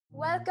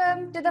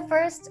Welcome to the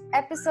first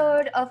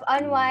episode of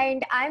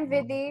Unwind. I'm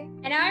Vidhi.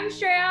 And I'm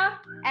Shreya.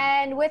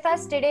 And with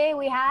us today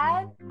we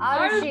have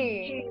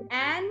Arushi.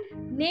 And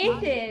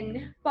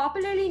Nathan,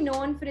 popularly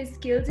known for his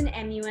skills in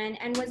MUN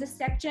and was a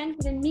section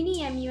for the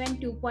mini MUN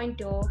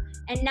 2.0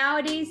 and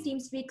nowadays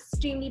seems to be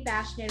extremely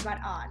passionate about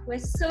art. We're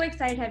so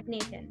excited to have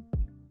Nathan.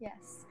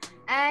 Yes.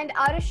 And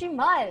Arushi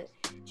Mal.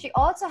 She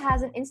also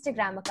has an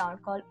Instagram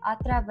account called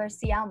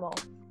Atraversiamo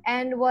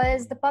and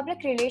was the Public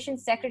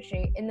Relations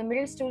Secretary in the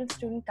Middle School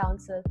Student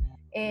Council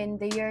in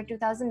the year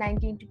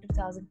 2019 to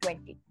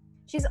 2020.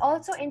 She's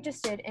also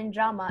interested in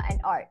drama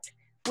and art.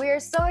 We are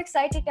so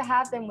excited to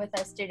have them with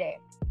us today.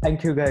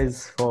 Thank you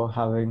guys for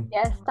having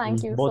Yes,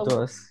 thank you both so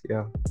of us.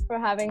 Yeah. for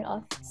having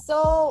us.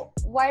 So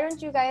why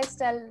don't you guys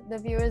tell the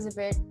viewers a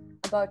bit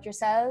about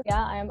yourself?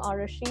 Yeah, I am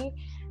Arushi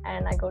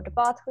and I go to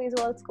Pathways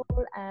World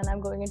School and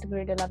I'm going into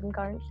grade 11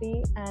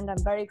 currently and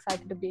I'm very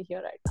excited to be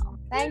here right now.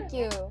 Thank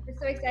you. We're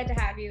so excited to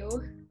have you.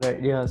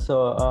 Right. Yeah.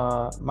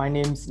 So my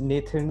name's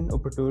Nathan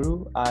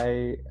Upaturu.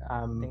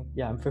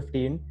 I'm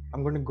 15.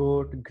 I'm going to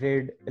go to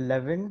grade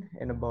 11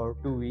 in about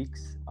 2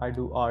 weeks. I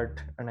do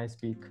art and I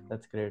speak.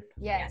 That's great.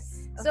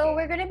 Yes. Okay. So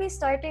we're going to be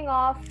starting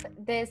off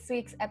this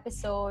week's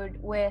episode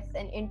with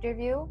an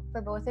interview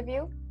for both of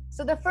you.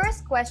 So the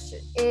first question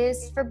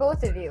is for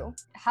both of you.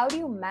 How do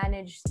you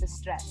manage the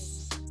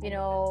stress? You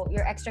know,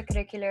 your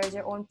extracurriculars,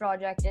 your own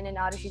project, and in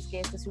Arushi's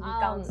case, the student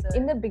council.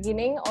 In the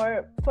beginning,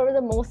 or for the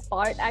most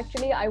part,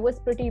 actually, I was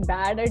pretty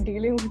bad at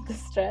dealing with the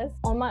stress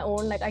on my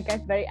own. Like, I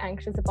get very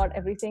anxious about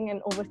everything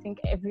and overthink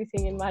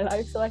everything in my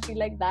life. So I feel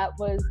like that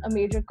was a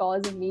major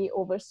cause of me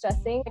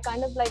overstressing. I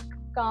kind of like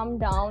calmed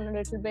down a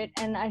little bit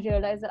and I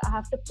realized that I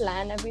have to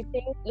plan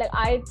everything. Like,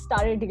 I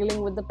started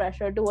dealing with the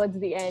pressure towards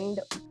the end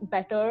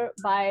better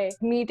by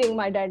meeting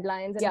my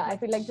deadlines. And yeah, I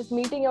feel like just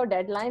meeting your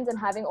deadlines and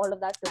having all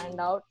of that planned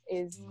out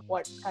is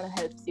what kind of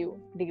helps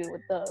you deal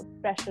with the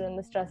pressure and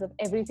the stress of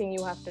everything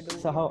you have to do.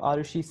 So how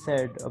Arushi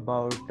said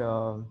about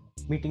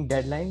meeting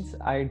deadlines,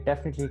 I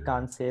definitely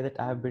can't say that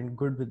I have been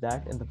good with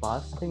that in the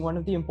past. I think one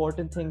of the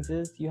important things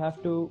is you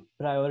have to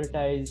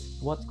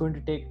prioritize what's going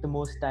to take the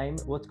most time,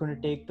 what's going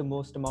to take the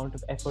most amount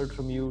of effort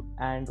from you.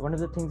 And one of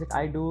the things that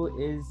I do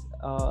is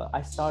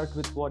I start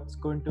with what's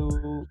going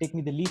to take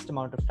me the least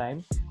amount of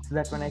time, so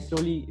that when I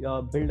slowly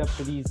build up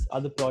to these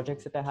other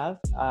projects that I have,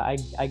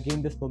 I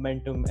gain this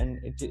momentum and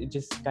it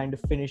just kind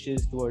of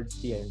finishes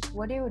towards the end.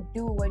 What do you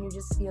do when you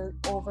just feel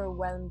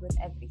overwhelmed with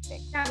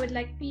everything? Yeah, with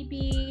like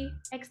PP,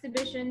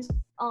 exhibitions.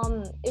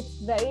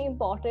 It's very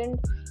important,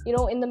 you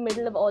know, in the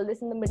middle of all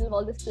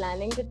this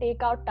planning, to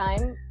take out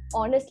time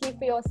honestly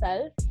for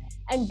yourself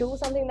and do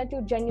something that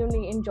you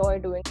genuinely enjoy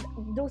doing.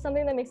 Do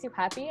something that makes you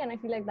happy, and I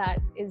feel like that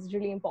is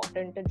really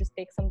important, to just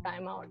take some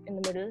time out in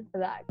the middle for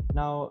that.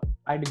 Now,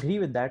 I'd agree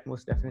with that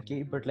most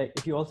definitely, but like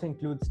if you also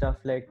include stuff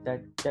like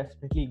that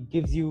definitely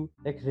gives you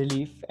like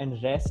relief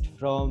and rest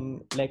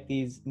from like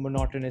these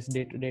monotonous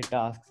day-to-day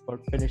tasks or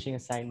finishing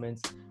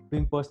assignments,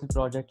 doing personal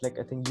project, like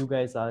I think you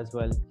guys are as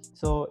well.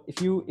 So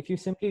if you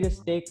simply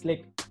just take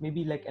like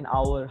maybe like an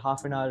hour,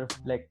 half an hour of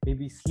like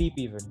maybe sleep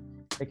even,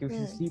 like if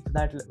you sleep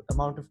that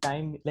amount of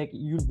time, like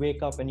you'll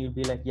wake up and you'll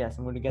be like, yes,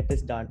 I'm going to get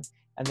this done.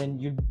 And then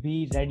you'll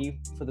be ready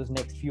for those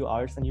next few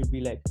hours and you'll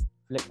be like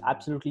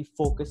absolutely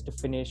focused to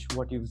finish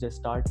what you've just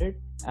started.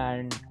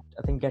 And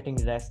I think getting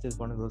rest is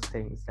one of those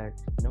things that,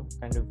 you know,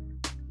 kind of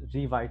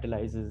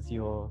revitalizes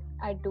your...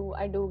 I do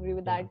agree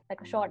with that.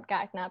 Like a short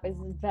cat nap is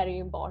very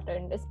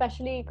important,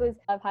 especially because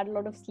I've had a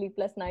lot of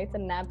sleepless nights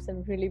and naps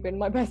have really been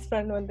my best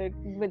friend when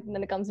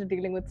it comes to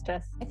dealing with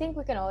stress. I think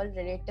we can all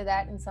relate to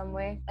that in some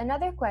way.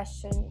 Another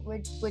question,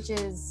 which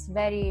is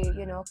very,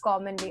 you know,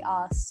 commonly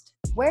asked: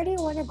 where do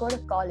you want to go to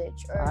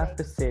college? Or I have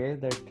to say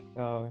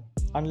that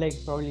unlike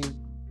probably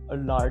a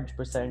large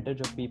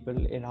percentage of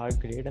people in our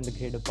grade and the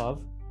grade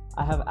above,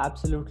 I have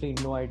absolutely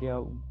no idea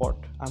what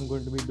I'm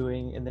going to be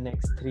doing in the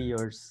next 3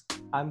 years.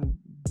 I'm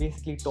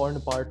basically torn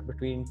apart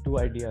between two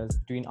ideas,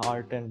 between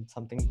art and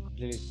something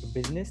related to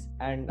business,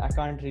 and I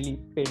can't really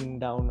pin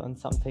down on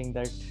something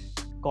that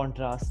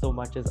contrasts so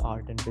much as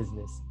art and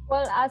business.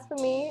 Well, as for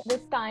me,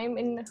 this time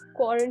in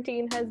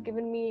quarantine has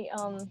given me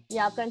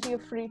plenty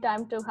of free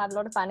time to have a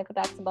lot of panic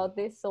attacks about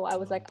this. So I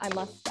was like, I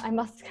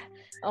must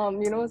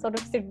sort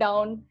of sit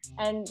down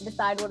and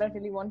decide what I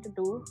really want to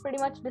do. Pretty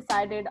much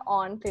decided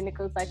on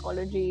clinical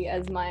psychology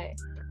as my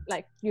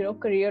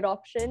career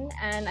option,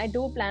 and I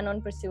do plan on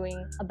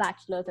pursuing a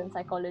bachelor's in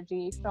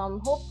psychology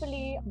from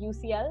hopefully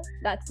UCL.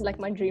 That's like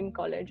my dream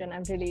college, and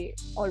I've really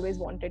always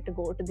wanted to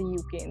go to the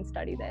UK and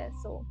study there.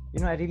 So, you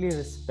know, I really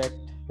respect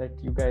that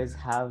you guys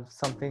have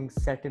something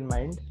set in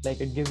mind.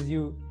 Like it gives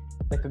you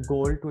like a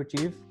goal to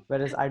achieve,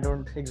 whereas I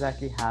don't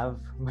exactly have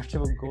much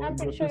of a goal. I'm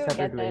pretty sure you'll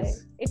get there.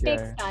 It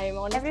takes time,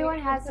 honestly.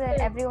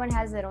 Everyone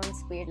has their own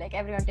speed. Like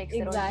everyone takes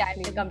their own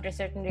time to come to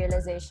certain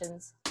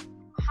realizations.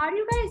 How do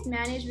you guys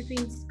manage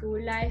between school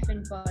life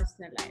and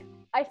personal life?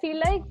 I feel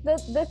like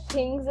the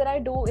things that I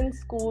do in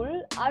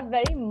school are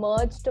very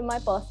merged to my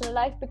personal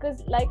life,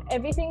 because like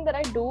everything that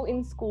I do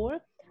in school,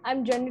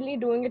 I'm generally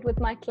doing it with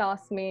my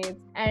classmates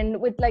and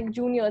with like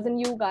juniors and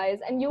you guys.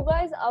 And you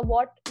guys are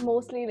what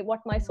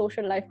my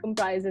social life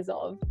comprises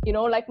of. You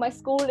know, like my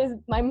school is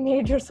my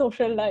major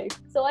social life.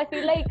 So I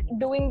feel like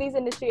doing these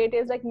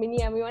initiatives like Mini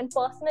MUN,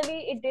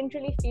 personally, it didn't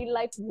really feel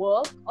like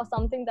work or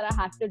something that I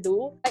had to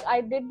do. Like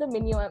I did the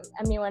Mini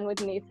MUN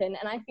with Nathan,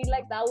 and I feel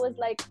like that was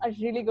like a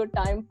really good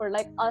time for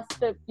like us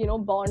to, you know,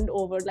 bond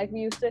over. Like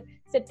we used to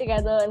sit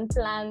together and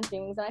plan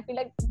things, and I feel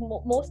like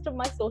most of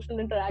my social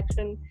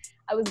interaction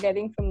I was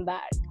getting from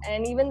that.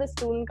 And even the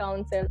student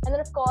council, and then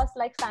of course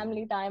like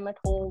family time at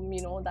home,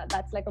 you know,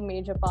 that's like a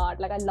major part.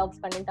 Like I love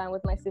spending time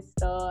with my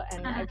sister,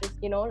 and I just,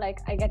 you know, like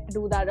I get to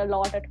do that a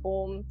lot at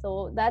home.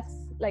 So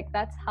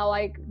that's how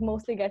I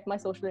mostly get my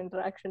social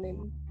interaction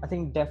in. I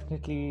think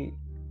definitely,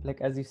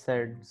 like as you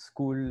said,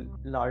 school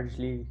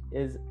largely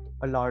is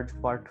a large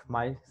part of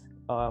my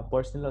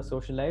personal or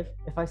social life.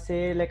 If I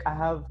say like I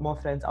have more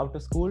friends out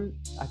of school,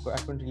 I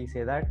couldn't really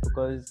say that,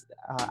 because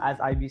as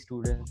IB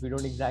students, we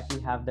don't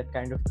exactly have that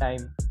kind of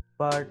time.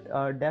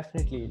 But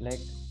definitely, like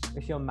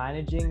if you're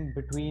managing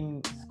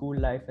between school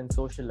life and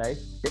social life,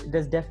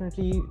 there's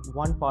definitely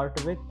one part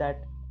of it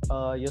that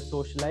your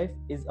social life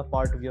is a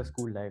part of your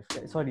school life.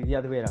 Sorry, the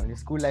other way around. Your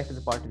school life is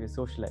a part of your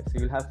social life. So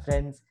you'll have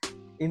friends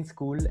in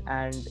school,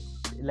 and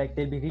like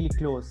they'll be really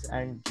close,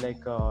 and like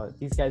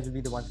these guys will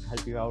be the ones to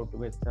help you out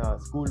with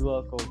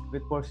schoolwork or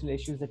with personal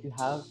issues that you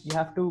have. You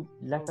have to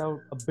let out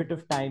a bit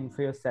of time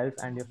for yourself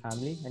and your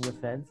family and your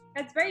friends.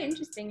 That's very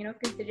interesting, you know,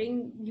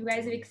 considering you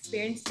guys have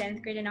experienced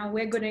 10th grade and now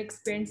we're going to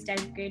experience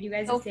 10th grade. You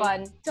guys So are saying.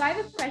 fun. So I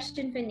have a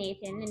question for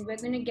Nathan, and we're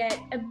going to get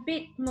a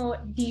bit more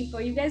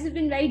deeper. You guys have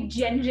been very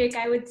generic,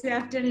 I would say,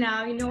 up till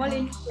now, you know, all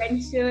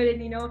influential,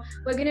 and, you know,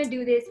 we're going to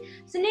do this.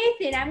 So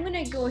Nathan, I'm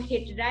going to go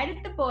hit right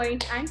at the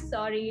point. I'm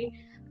sorry.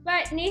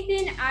 But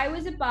Nathan, I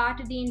was a part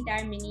of the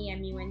entire Mini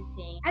MUN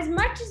thing. As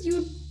much as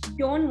you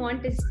don't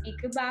want to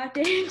speak about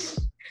it,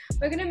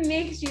 we're gonna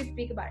make sure you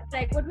speak about it.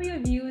 Like, what were your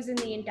views in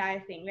the entire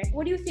thing? Like,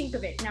 what do you think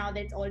of it now that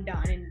it's all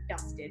done and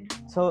dusted?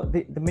 So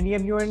the Mini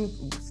MUN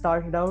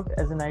started out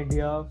as an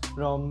idea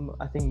from,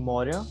 I think,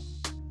 Maurya.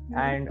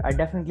 And I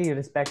definitely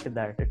respected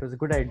that. It was a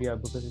good idea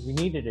because we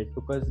needed it,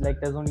 because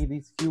like there's only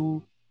these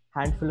few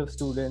handful of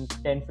students,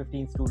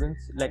 10-15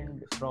 students, like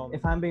from,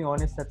 if I'm being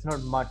honest, that's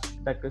not much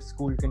that a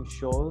school can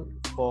show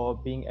for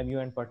being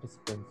MUN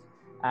participants.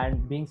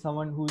 And being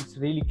someone who's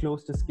really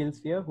close to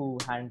Skillsphere, who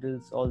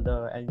handles all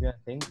the MUN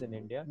things in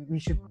India, we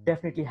should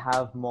definitely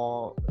have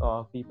more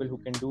people who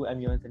can do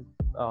MUNs and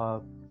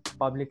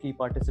publicly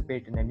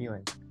participate in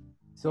MUN.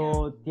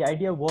 So the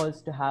idea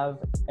was to have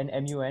an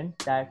MUN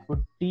that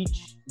would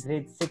teach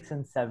grade 6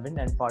 and 7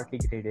 and partly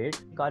grade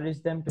 8,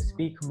 encourage them to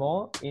speak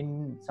more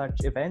in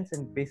such events,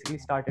 and basically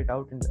start it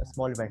out in a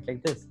small event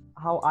like this.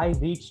 How I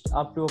reached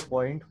up to a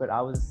point where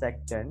I was a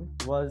Sec 10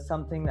 was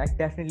something I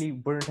definitely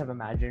wouldn't have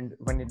imagined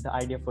when the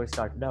idea first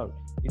started out.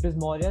 It was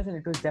Maurya's, and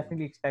it was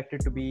definitely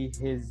expected to be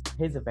his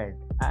event.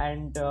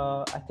 And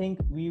I think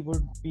we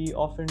would be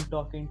often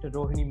talking to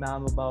Rohini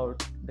ma'am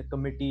about the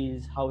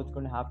committees, how it's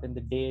going to happen,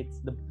 the dates,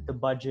 the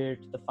budget,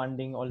 the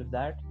funding, all of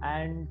that.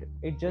 And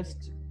it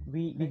just,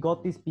 we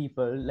got these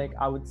people. Like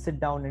I would sit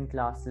down in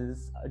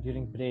classes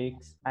during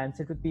breaks and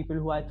sit with people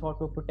who I thought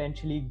were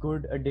potentially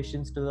good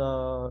additions to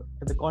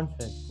the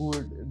conference, who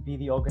would be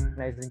the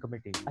organizing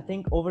committee. I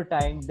think over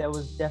time there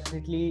was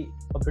definitely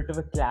a bit of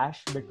a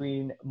clash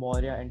between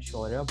Maurya and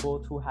Shaurya,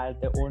 both who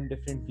had their own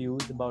different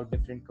views about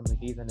different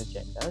committees and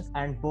agendas,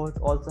 and both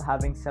also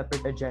having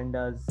separate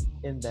agendas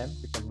in them,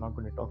 which I'm not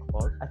going to talk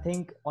about. I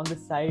think on the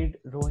side,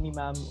 Rohini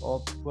ma'am or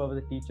whoever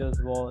the teachers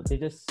were, they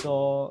just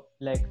saw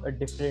like a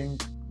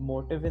different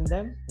motive in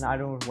them, and I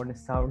don't want to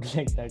sound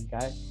like that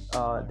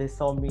guy. They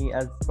saw me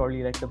as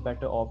probably like the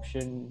better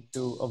option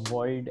to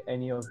avoid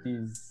any of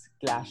these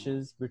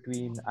clashes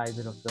between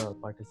either of the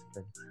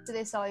participants. So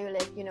they saw you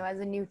like, you know, as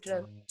a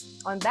neutral.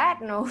 On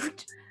that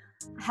note,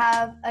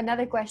 have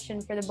another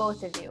question for the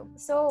both of you.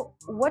 So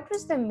what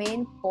was the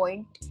main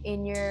point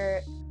in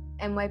your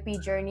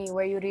MYP journey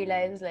where you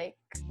realized, like,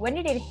 when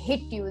did it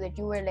hit you that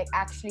you were like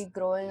actually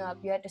growing up,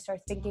 you had to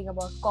start thinking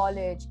about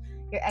college,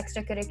 your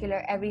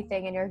extracurricular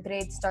everything, and your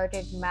grades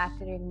started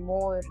mattering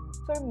more?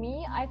 For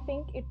me, I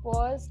think it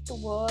was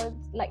towards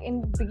like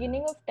in the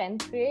beginning of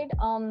 10th grade.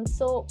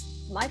 So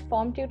my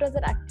form tutors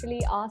had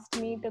actually asked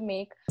me to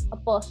make a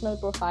personal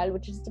profile,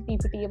 which is the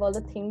PPT of all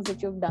the things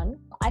that you've done.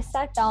 I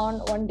sat down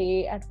one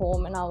day at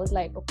home and I was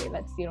like, okay,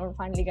 let's, you know,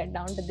 finally get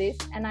down to this.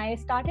 And I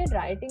started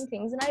writing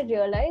things, and I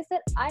realized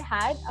that I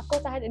had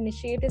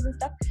initiatives and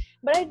stuff,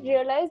 but I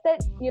realized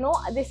that, you know,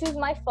 this is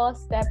my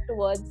first step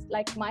towards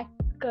like my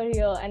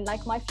career and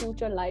like my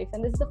future life,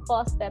 and this is the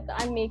first step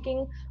that I'm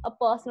making a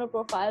personal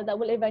profile that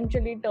will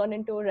eventually turn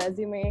into a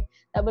resume,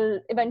 that will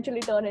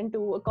eventually turn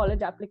into a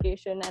college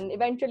application, and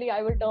eventually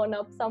I will turn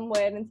up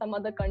somewhere in some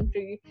other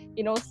country,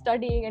 you know,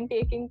 studying and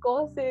taking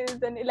courses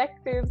and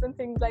electives and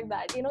things like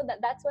that. You know,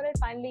 that's when it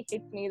finally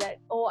hit me that,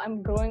 oh,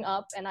 I'm growing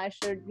up, and I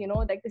should, you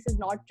know, like this is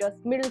not just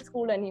middle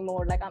school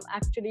anymore, like I'm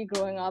actually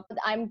growing up,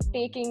 I'm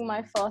taking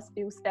my first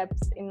few steps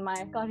in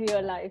my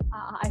career life.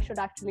 I should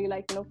actually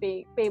like, you know,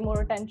 pay more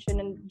attention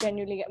and and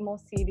genuinely get more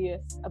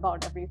serious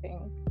about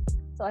everything.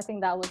 So I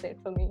think that was it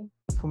for me.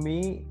 For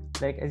me,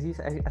 like as you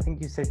said, I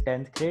think you said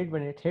 10th grade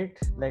when it hit.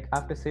 Like I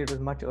have to say it was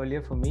much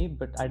earlier for me,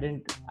 but I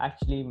didn't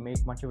actually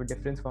make much of a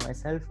difference for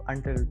myself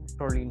until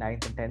probably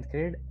 9th and 10th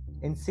grade.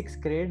 In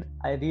 6th grade,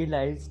 I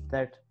realized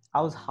that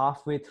I was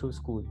halfway through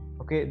school.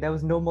 Okay, there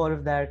was no more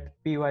of that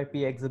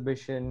PYP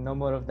exhibition, no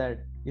more of that,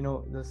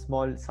 the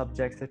small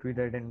subjects that we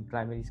did in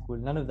primary school,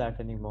 none of that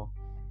anymore.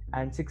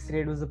 And 6th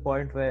grade was the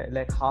point where,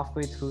 like,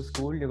 halfway through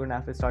school, you're gonna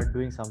have to start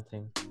doing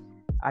something.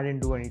 I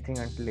didn't do anything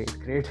until 8th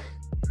grade.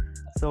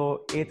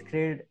 So 8th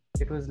grade,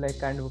 it was like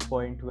kind of a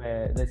point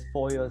where there's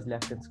 4 years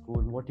left in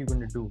school. What are you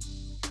going to do?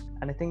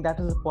 And I think that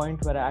was the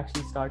point where I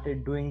actually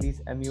started doing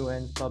these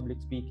MUNs,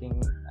 public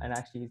speaking, and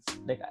actually,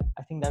 like,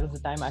 I think that was the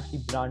time I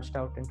actually branched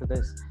out into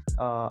this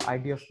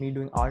idea of me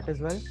doing art as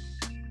well.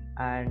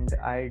 And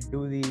I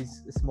do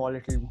these small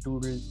little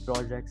doodles,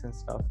 projects and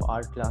stuff for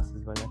art class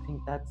as well. I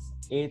think that's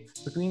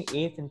between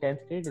 8th and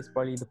 10th grade is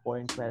probably the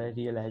point where I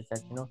realized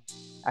that,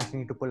 I actually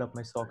need to pull up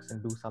my socks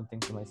and do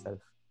something for myself.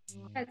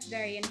 That's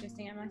very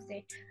interesting, I must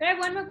say. But I have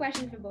one more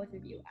question for both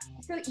of you.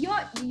 So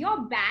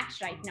your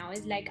batch right now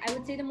is, like, I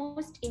would say, the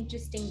most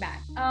interesting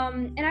batch.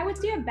 And I would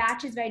say your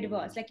batch is very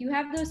diverse. Like, you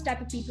have those type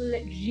of people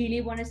that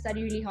really want to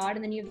study really hard,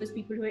 and then you have those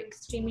people who are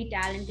extremely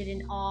talented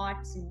in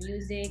arts and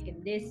music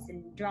and this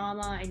and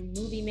drama and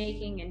movie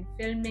making and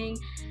filming.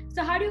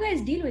 So how do you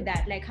guys deal with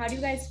that? Like, how do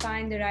you guys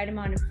find the right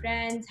amount of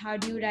friends? How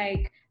do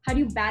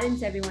you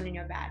balance everyone in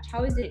your batch?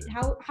 How is it?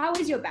 How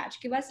is your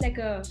batch? Give us like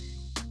a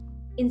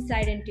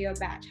insight into your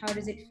batch. How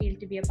does it feel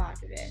to be a part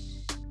of it?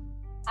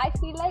 I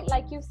feel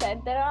like you said,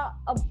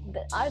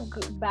 our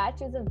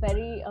batch is a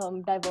very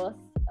diverse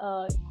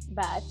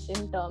batch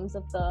in terms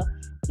of the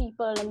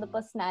people and the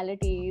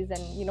personalities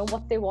and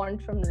what they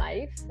want from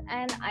life.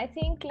 And I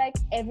think, like,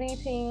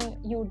 everything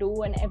you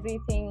do and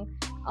everything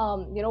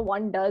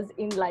one does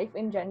in life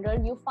in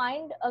general, you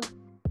find a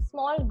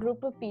small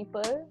group of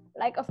people.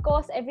 Like, of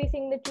course,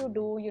 everything that you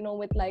do,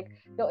 with like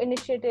your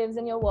initiatives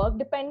and your work,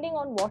 depending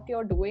on what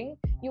you're doing,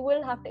 you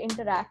will have to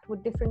interact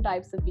with different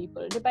types of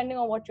people depending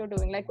on what you're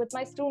doing. Like with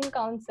my student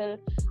council,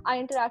 I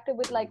interacted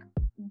with like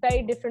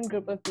very different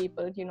group of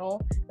people,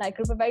 like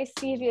group of very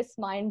serious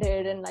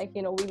minded and like,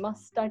 we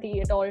must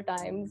study at all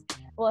times,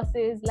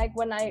 versus like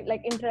when I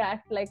like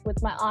interact like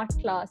with my art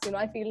class,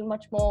 I feel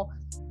much more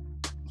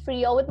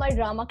free, or with my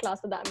drama class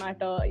for that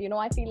matter,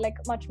 I feel like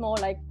much more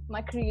like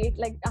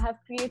I have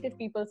creative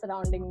people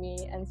surrounding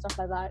me and stuff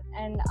like that.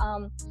 And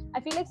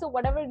I feel like, so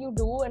whatever you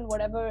do and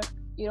whatever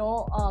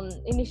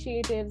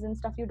initiatives and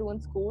stuff you do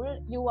in school,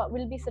 you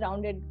will be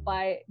surrounded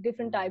by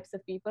different types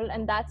of people,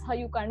 and that's how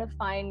you kind of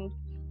find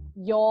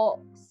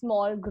your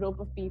small group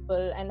of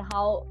people, and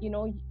how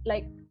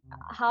like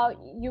how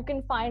you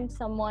can find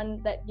someone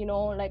that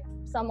like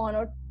someone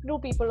or two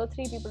people or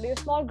three people, a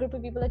small group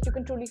of people that you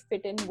can truly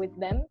fit in with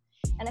them.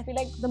 And I feel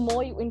like the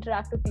more you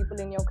interact with people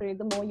in your career,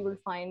 the more you will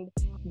find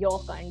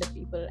your kind of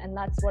people. And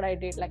that's what I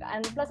did. Like,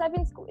 and plus I've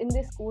been in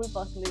this school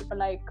personally for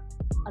like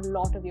a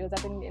lot of years.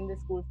 I've been in this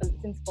school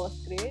since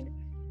first grade.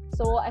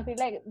 So I feel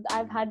like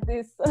I've had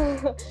this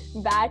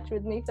batch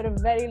with me for a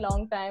very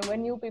long time, where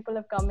new people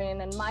have come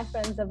in and my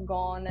friends have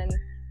gone, and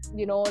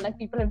like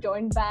people have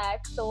joined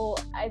back. So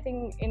I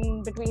think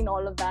in between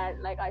all of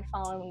that, like I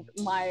found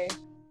my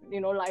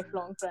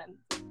lifelong friends.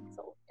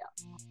 So yeah,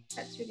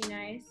 that's really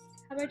nice.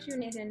 How about you,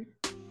 Nathan?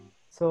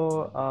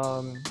 So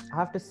I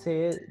have to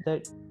say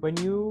that when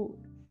you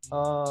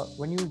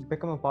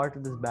become a part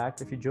of this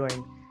batch, if you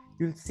join,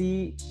 you'll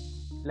see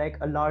like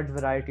a large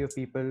variety of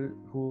people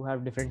who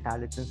have different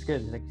talents and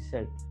skills. Like you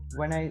said,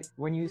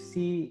 when you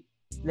see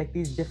like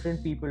these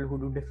different people who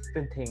do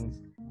different things,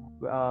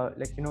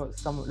 like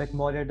some like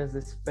Moria does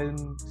this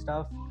film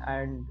stuff,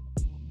 and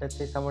let's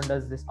say someone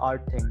does this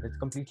art thing that's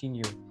completely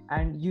new,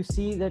 and you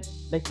see that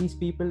like these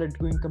people are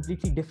doing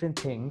completely different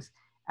things,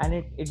 and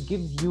it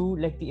gives you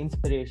like the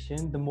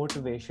inspiration, the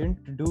motivation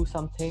to do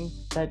something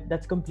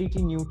that's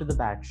completely new to the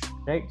batch,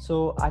 right?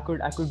 So I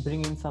could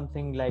bring in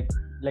something like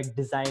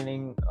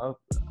designing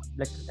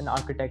like an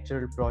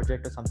architectural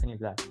project or something like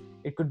that.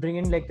 It could bring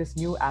in like this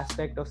new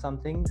aspect of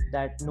something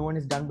that no one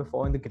has done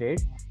before in the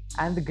grade,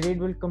 and the grade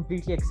will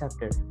completely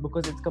accept it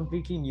because it's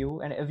completely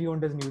new and everyone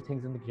does new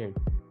things in the grade.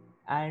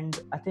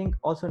 And I think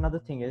also another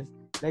thing is,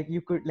 like,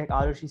 you could, like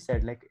Arushi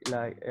said, like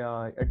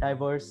a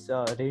diverse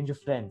range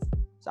of friends.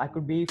 So I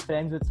could be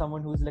friends with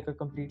someone who's like a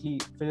completely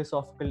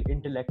philosophical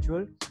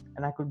intellectual,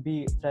 and I could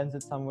be friends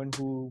with someone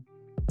who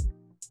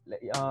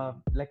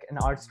like an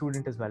art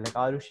student as well, like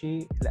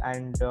Arushi,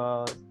 and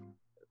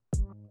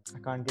I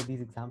can't get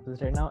these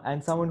examples right now,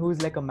 and someone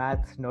who's like a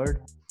math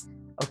nerd.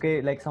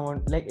 Okay, like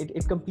someone like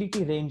it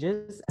completely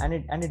ranges, and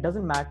it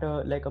doesn't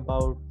matter like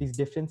about these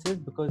differences,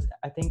 because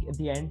I think at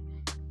the end,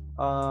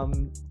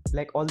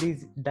 like all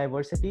these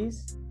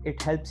diversities,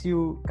 it helps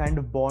you kind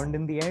of bond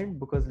in the end,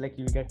 because like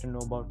you get to know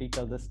about each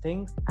other's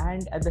things,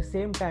 and at the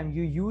same time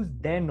you use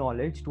their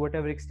knowledge to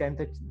whatever extent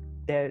that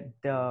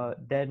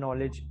their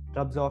knowledge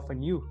rubs off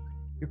on you.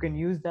 You can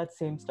use that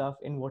same stuff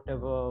in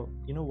whatever,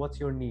 what's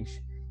your niche.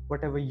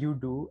 whatever you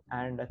do,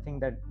 and I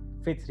think that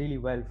fits really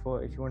well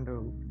for if you want to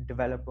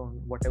develop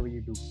on whatever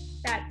you do.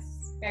 That's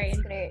very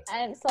That's great.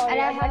 And sorry,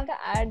 And I I'd like to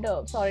add.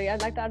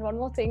 I'd like to add one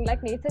more thing.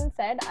 Like Nathan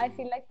said, I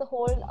feel like the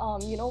whole,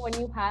 when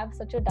you have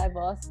such a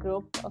diverse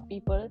group of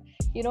people,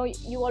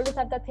 you always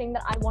have that thing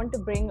that I want to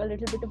bring a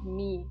little bit of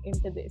me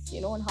into this,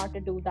 and how to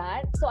do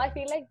that. So I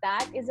feel like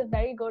that is a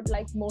very good,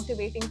 like,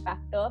 motivating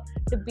factor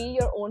to be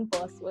your own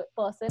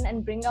person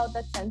and bring out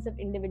that sense of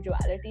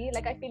individuality.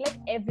 Like I feel like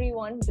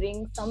everyone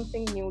brings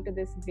something new to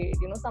this grade,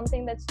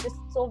 something that's just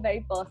so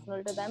very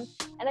personal to them,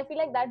 and I feel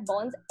like that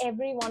bonds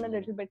everyone a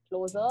little bit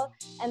closer.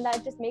 And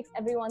that just makes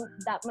everyone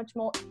that much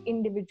more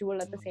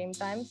individual at the same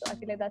time. So I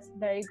feel like that's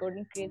very good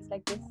and creates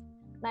like this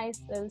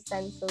nice little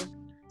sense of,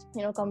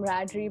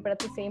 camaraderie, but at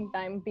the same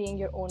time being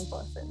your own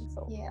person.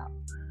 So Yeah,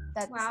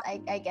 that's Wow.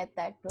 I get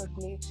that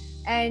totally.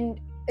 And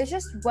it's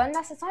just one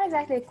last, it's not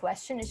exactly a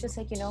question, it's just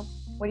like,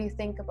 what do you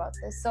think about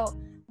this? So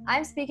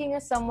I'm speaking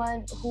as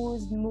someone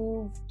who's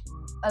moved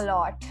a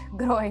lot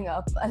growing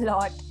up, a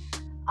lot.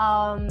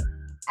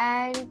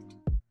 And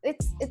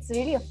it's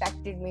really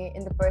affected me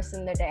in the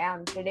person that I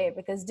am today,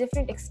 because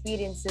different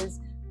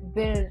experiences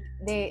build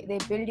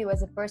you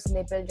as a person.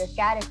 They build your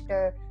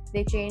character,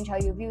 they change how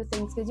you view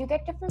things, because you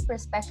get different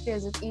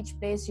perspectives with each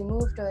place you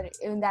move to, or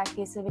in that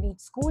case of each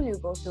school you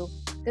go to,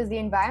 because the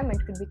environment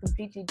could be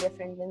completely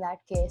different in that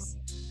case.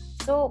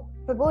 So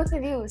for both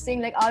of you,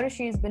 saying like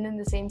Arushi has been in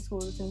the same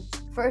school since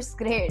first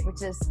grade,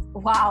 which is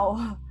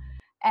wow.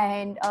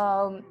 And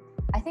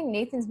I think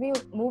Nathan's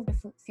moved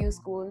a few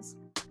schools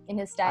in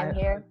his time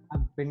here.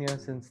 I've been here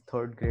since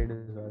third grade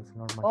as well, so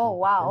not much.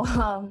 Oh, of a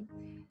difference.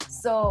 wow.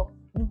 So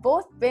you've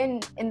both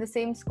been in the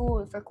same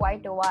school for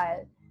quite a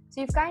while.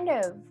 So you've kind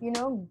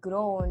of,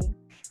 grown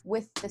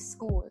with the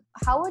school.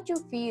 How would you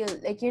feel,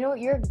 like,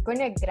 you're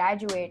gonna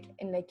graduate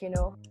in like,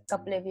 a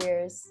couple of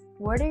years.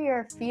 What are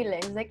your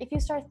feelings? Like, if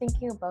you start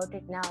thinking about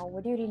it now,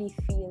 what do you really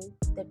feel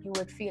that you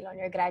would feel on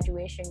your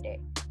graduation day?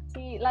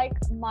 see, like,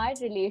 my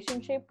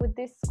relationship with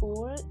this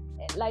school,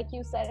 like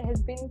you said,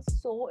 has been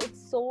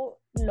it's so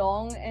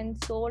long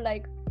and so,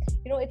 like,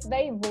 it's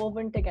very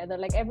woven together.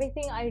 Like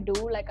everything I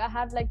do, like I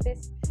have like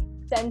this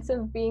sense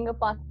of being a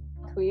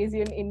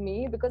Pathwaysian in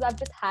me, because I've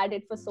just had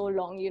it for so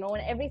long,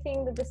 and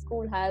everything that the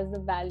school has, the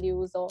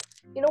values, or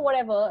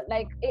whatever,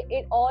 like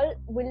it all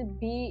will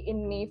be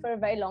in me for a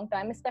very long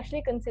time,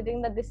 especially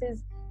considering that this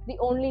is the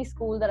only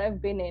school that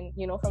I've been in,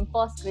 from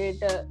first grade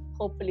to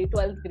hopefully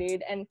 12th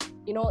grade. And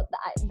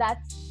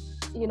that's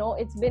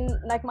it's been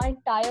like my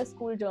entire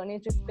school journey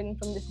has just been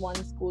from this one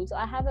school. So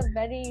I have a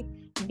very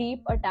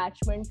deep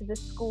attachment to the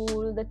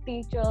school, the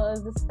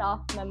teachers, the staff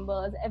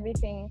members,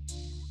 everything.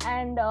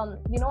 And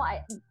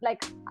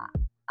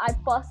I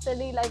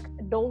personally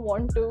don't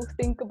want to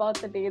think about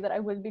the day that I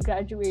will be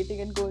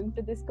graduating and going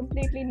to this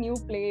completely new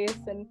place.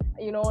 And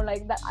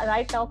that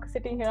right now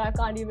sitting here, I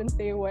can't even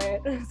say where,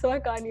 so I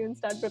can't even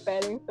start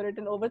preparing for it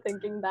and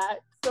overthinking that.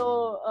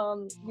 So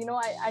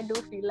I do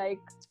feel like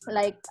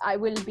I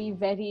will be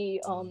very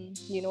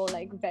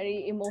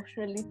very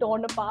emotionally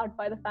torn apart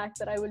by the fact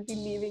that I will be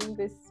leaving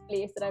this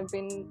place that I've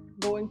been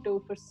going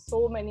to for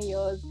so many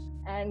years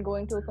and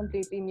going to a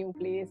completely new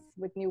place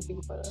with new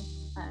people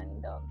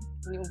and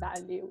new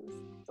values.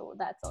 So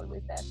that's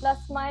always there. Plus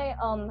my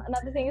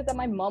another thing is that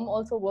my mom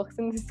also works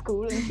in this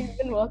school, and she's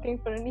been working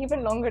for an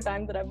even longer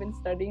time that I've been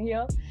studying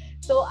here.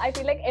 So I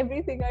feel like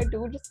everything I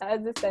do just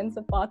has this sense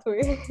of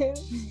pathways.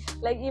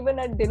 Like even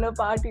at dinner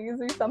parties,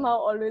 we somehow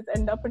always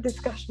end up a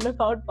discussion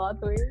about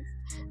pathways.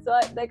 So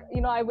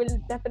I will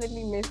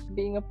definitely miss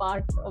being a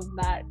part of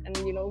that, and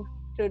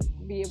should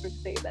be able to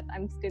say that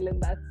I'm still in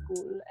that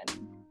school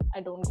and I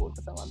don't go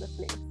to some other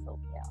place. So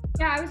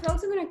yeah, I was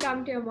also going to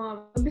come to your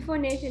mom. Before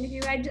Nathan,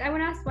 I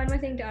want to ask one more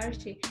thing to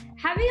Arushi.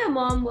 Having a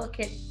mom work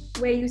at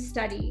where you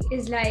study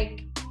is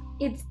like,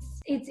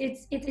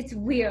 it's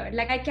weird.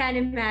 Like I can't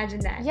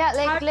imagine that. Yeah,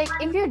 like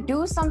if you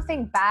do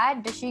something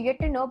bad, does she get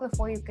to know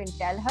before you can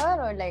tell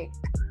her, or like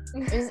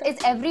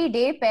it's every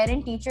day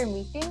parent teacher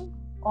meeting,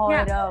 or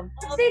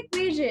what's the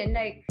equation?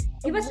 Like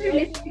give us a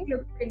realistic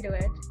look into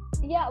it.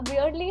 Yeah,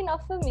 weirdly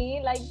enough for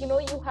me,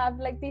 you have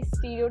these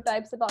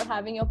stereotypes about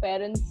having your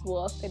parents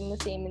work in the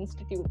same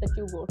institute that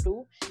you go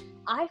to.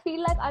 I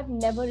feel like I've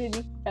never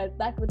really felt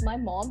that with my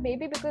mom,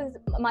 maybe because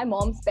my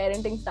mom's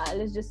parenting style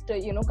is just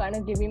to, kind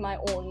of give me my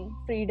own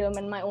freedom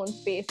and my own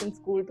space in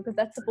school, because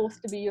that's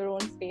supposed to be your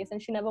own space,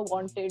 and she never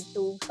wanted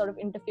to sort of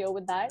interfere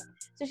with that.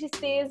 So she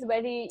stays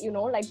very,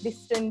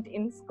 distant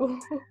in school.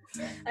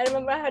 I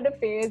remember I had a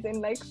phase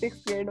in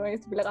 6th grade where I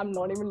used to be like, I'm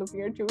not even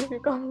looking at you if you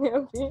come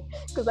near me,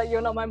 because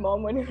you're not my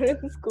mom when you're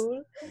in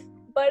school.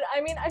 But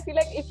I mean, I feel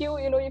like if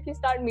you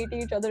start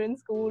meeting each other in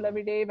school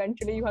every day,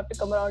 eventually you have to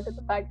come around to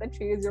the fact that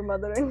she is your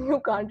mother and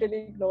you can't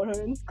really ignore her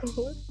in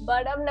school.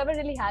 But I've never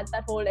really had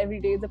that whole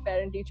every day is a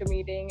parent-teacher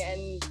meeting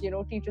and,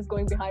 teachers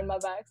going behind my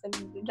backs and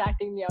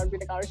ratting me out,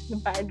 being like, oh, she's a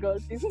bad girl,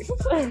 please fix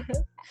her.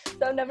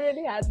 So I've never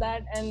really had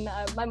that. And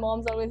my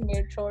mom's always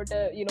made sure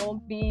to,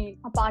 be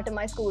a part of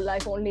my school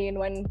life only in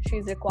when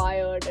she's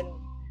required and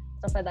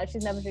stuff like that.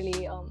 She's never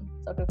really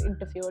sort of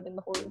interfered in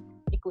the whole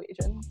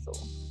equation. So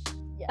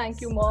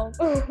Thank you, Mom.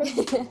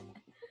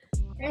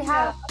 We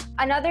have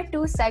another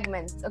 2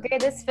 segments. Okay,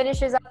 this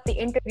finishes up the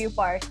interview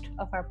part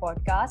of our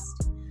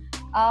podcast.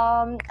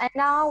 And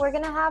now we're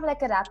gonna have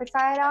like a rapid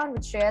fire round,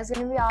 which Shreya's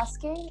gonna be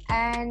asking,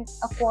 and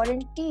a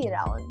quarantine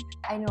round.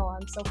 I know,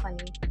 I'm so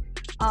funny.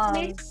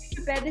 Let's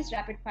prepare this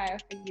rapid fire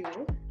for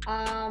you.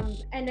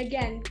 And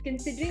again,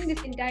 considering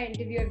this entire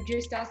interview, I've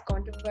just asked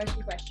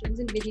controversial questions,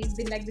 and Vidhi's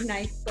been like the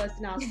nice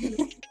person asking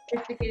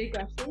sophisticated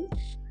questions.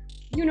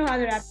 You know how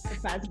the rapid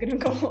fire is gonna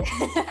go.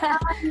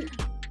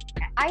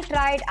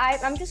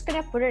 I'm just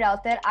gonna put it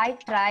out there. I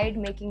tried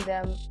making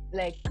them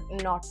like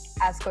not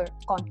as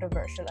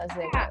controversial as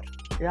they were.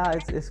 Yeah,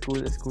 it's cool.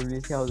 It's cool.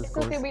 We see how this It's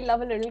goes. okay, we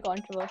love a little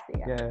controversy.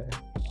 Yeah.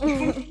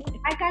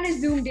 I kind of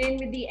zoomed in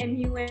with the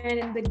MUN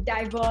and the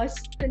diverse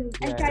and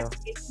tried to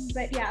get,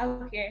 but yeah,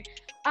 okay.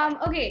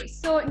 Okay,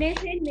 so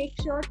Nathan, make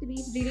sure to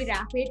be really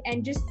rapid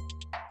and just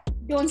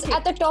don't think.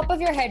 At the top of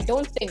your head,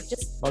 don't think.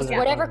 Just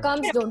whatever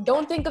comes,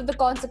 don't think of the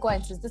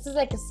consequences. This is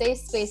like a safe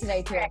space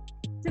right here.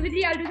 So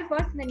Vidhi, I'll do the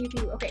first and then you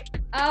do. Okay.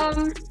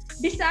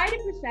 Decide a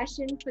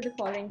profession for the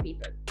following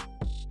people.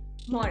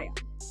 Moria.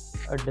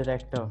 A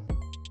director.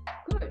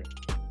 Good.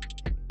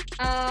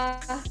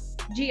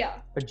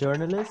 Gia. A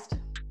journalist.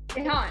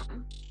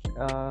 Rehan.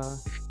 A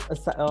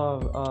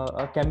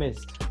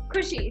chemist.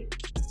 Khushi.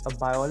 A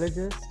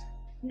biologist.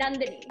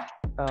 Nandini.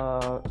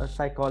 A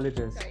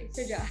psychologist. Sorry,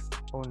 Suja.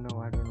 Oh no,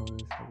 I don't know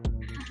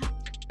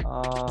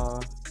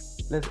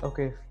this.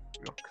 Okay.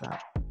 Oh,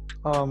 crap.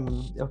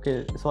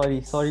 Okay,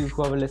 sorry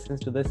whoever listens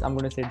to this. I'm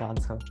gonna say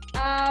dancer.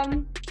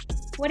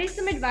 What is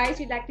some advice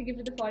you'd like to give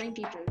to the following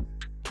people?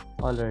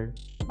 Alright.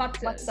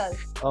 Vatsal.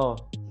 Oh,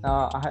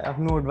 I have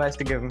no advice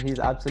to give him. He's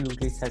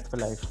absolutely set for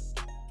life.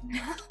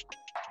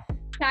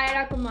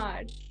 Tyra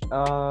Kumar.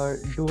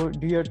 Do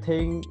your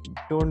thing.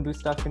 Don't do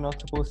stuff you're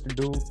not supposed to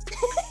do,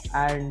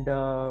 and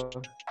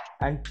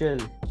chill,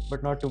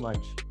 but not too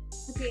much.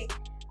 Okay.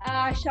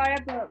 Shaurya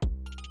Pawar.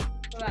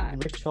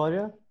 Which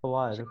Shaurya?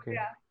 Pawar. Okay.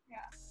 Yeah.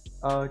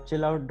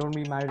 Chill out. Don't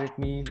be mad at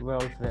me. We're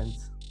all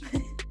friends.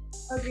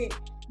 Okay.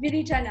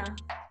 Vidhi Chana.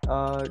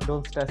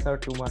 Don't stress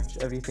out too much.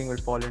 Everything will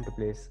fall into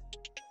place.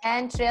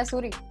 And Shreya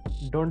Suri.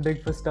 Don't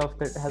dig for stuff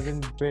that's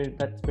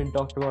been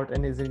talked about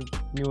and isn't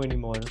new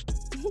anymore.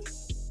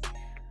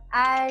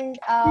 And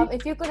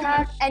if you could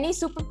have any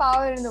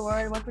superpower in the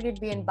world, what would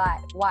it be and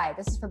why?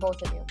 This is for both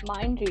of you.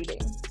 Mind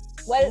reading.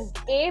 Well,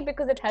 A,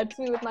 because it helps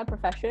me with my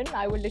profession.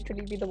 I would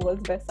literally be the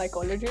world's best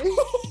psychologist.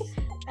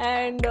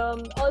 And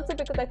also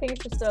because I think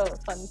it's just a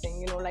fun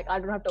thing, like I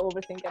don't have to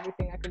overthink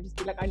everything. I could just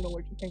be like, I know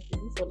what you're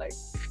thinking, so like,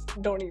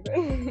 don't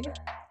even.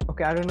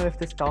 Okay, I don't know if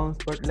this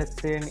counts, but let's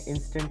say an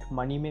instant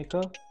money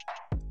maker.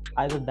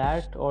 Either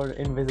that or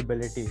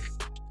invisibility.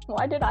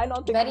 Why did I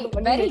not think of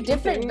the very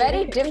different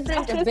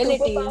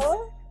abilities.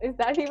 Is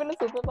that even a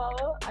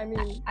superpower? I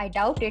mean, I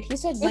doubt it. He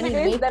said if money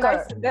it is,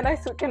 maker. Can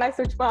I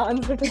switch my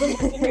answer to the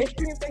money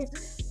making thing?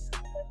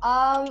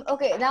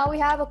 Okay, now we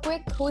have a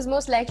quick who's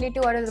most likely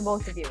to out of the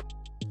both of you.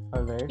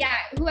 Alright. Yeah,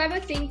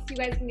 whoever thinks you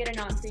guys can get an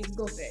answer, you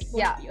go for it.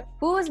 Both Yeah. of you.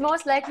 Who's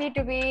most likely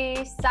to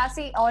be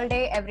sassy all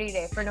day, every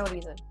day for no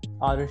reason?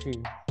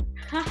 Arushi.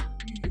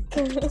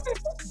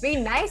 Be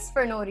nice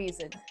for no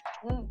reason.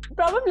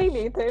 Probably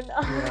Nathan.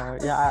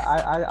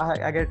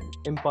 I get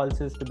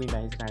impulses to be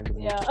nice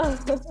randomly. Yeah.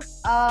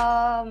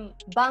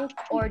 Bunk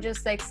or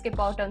just like skip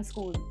out on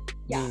school.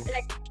 Yeah,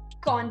 like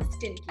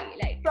constantly.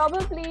 Like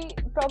Probably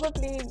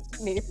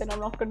Nathan. I'm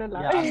not gonna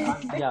lie.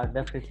 Yeah,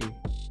 definitely.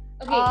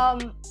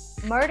 okay.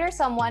 Murder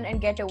someone and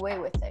get away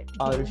with it.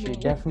 Arushi,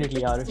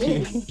 definitely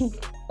Arushi.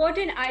 Go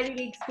to an Ivy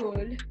League school.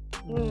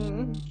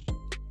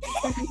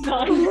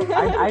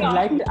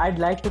 I'd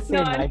like to say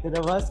None. neither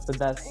of us, but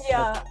that's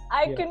Yeah,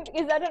 can.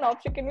 Is that an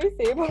option? Can we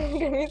say?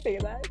 Can we say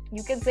that?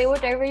 You can say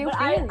whatever you But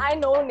feel. I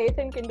know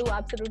Nathan can do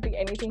absolutely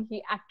anything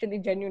he actually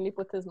genuinely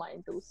puts his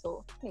mind to.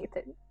 So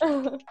Nathan.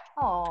 Aww.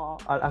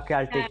 I'll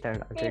take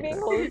that. I'll take Being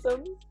that.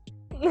 wholesome.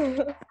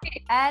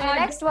 And the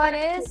next one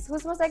is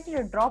who's most likely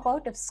to drop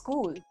out of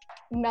school?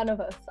 None of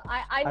us.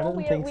 I know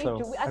don't think we so.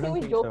 do. I I think don't we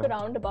think joke so.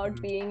 around about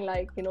being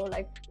like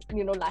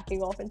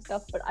lacking off and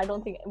stuff. But I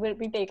don't think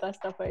we take our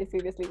stuff very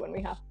seriously when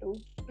we have to.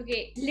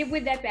 Okay, live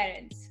with their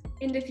parents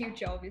in the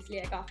future,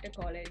 obviously, like after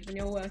college when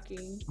you're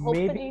working.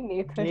 Hopefully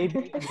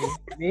Nathan.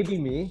 Maybe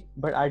me,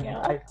 but I'd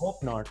Yeah.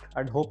 hope not.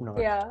 I'd hope not.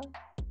 Yeah.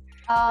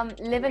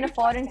 Live in a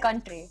foreign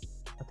country.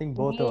 I think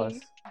both of us.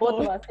 Both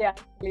of us. Yeah.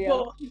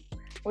 Both.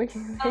 We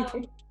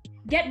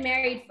Get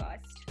married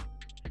first.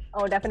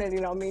 Oh, definitely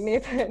not me,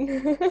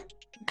 Nathan.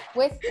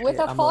 With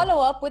Yeah, a follow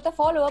up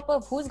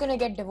of who's gonna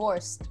get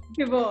divorced.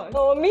 Divorce.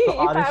 Oh, me. So If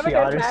I ever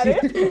get Arushi.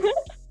 married.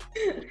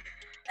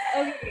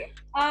 Okay.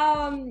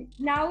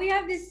 Now we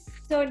have this.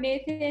 So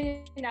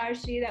Nathan and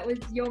Arshi, that was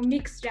your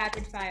mixed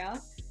rapid fire.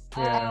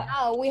 Yeah.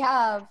 Now we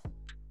have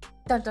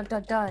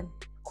dun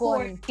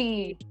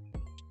quarantine.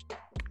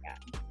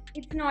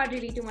 It's not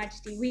really too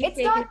much tea. It's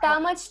not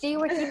that much tea.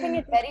 We're keeping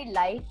it very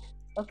light,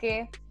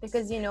 okay?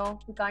 Because we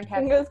can't have.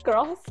 Fingers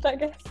crossed, I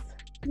guess.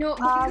 No,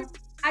 Um,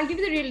 I'll give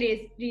you the real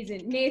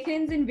reason.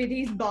 Nathan's in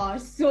Vidhi's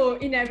boss, so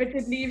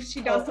inevitably, if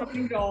she does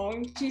something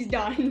wrong, she's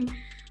done.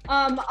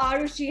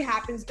 Arushi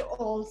happens to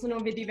also know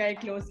Vidhi very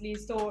closely,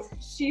 so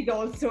she's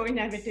also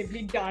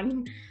inevitably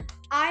done.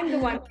 I'm the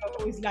one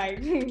who's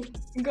like,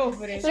 go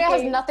for it. She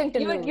has nothing to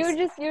lose.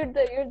 You're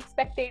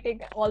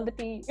spectating all the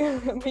tea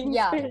being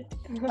spilled.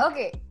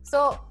 Okay,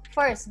 so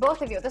first,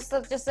 both of you, this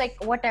is just like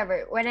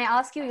whatever. When I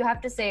ask you, you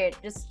have to say it.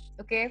 Just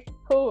okay.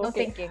 Cool. No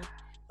Okay. thinking.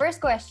 First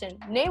question: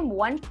 name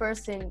one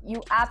person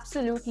you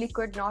absolutely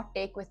could not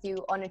take with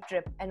you on a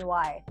trip and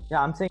why.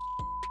 Yeah, I'm saying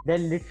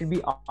there'll literally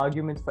be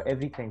arguments for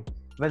everything.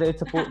 Whether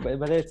it's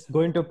whether it's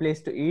going to a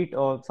place to eat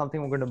or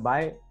something we're going to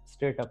buy,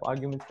 straight up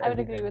arguments for I would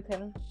everything. agree with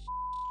him.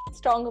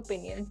 Strong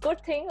opinion.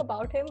 Good thing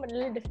about him, but a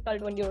little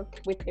difficult when you're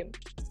with him.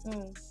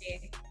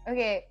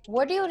 Okay,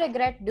 what do you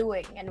regret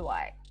doing and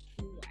why?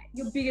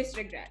 Your biggest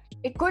regret.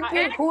 It could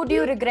be who do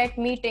you regret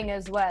meeting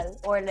as well,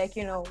 or like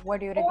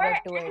what do you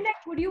regret doing? And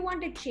like, would you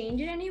want to change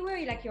it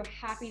anywhere? Like, you're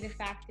happy the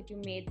fact that you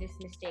made this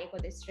mistake or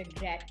this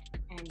regret,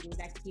 and you'd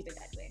like to keep it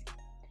that way.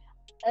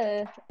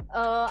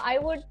 I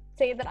would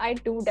say that I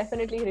do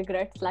definitely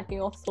regret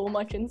slacking off so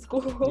much in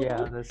school.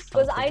 Yeah, that's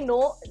Because something. I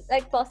know,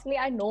 like personally,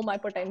 I know my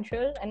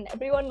potential, and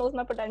everyone knows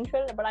my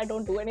potential, but I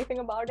don't do anything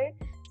about it.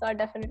 So I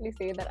definitely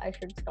say that I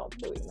should stop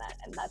doing that,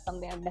 and that's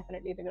something I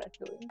definitely regret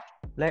doing.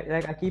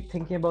 Like I keep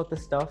thinking about the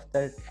stuff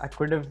that I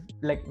could have,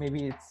 like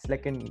maybe it's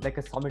like in like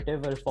a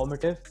summative or a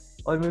formative,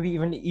 or maybe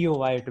even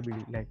EOY to be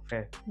like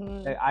fair.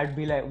 Like I'd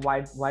be like,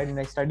 why didn't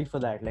I study for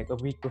that like a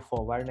week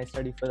before? Why didn't I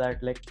study for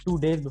that like 2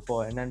 days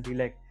before? And I'd be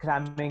like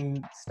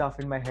cramming stuff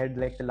in my head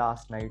like the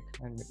last night,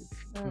 and it's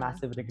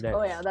massive regret.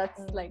 Oh yeah, that's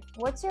like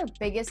What's your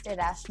biggest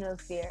irrational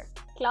fear?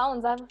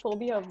 clowns. I have a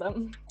phobia of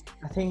them.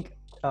 I think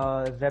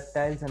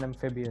reptiles and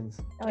amphibians.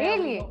 Oh, yeah,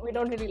 Really? we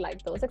don't really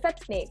like those,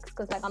 except snakes,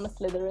 because like I'm a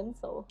Slytherin,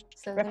 so.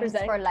 So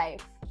Represent. for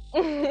life.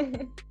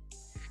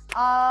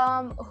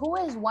 Who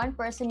is one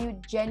person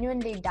you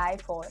genuinely die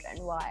for and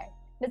why?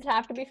 Does it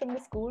have to be from the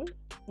school?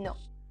 No.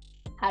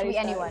 Harry Be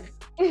anyone.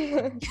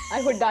 Styles.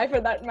 I would die for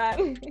that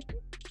man.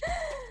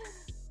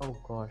 Oh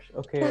gosh.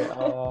 Okay.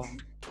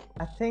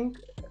 I think.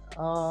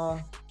 Are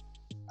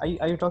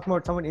you talking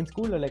about someone in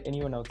school or like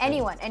anyone outside?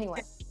 Anyone.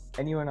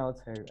 Anyone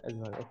outside as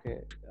well.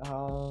 Okay.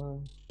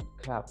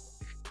 Crap.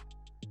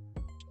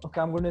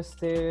 Okay, I'm gonna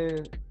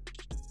say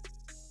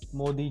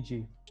Modi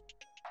ji.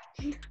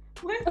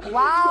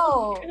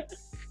 Wow.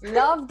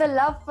 Love the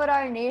love for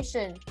our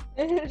nation.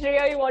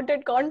 Shreya, you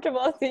wanted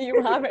controversy,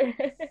 you have it.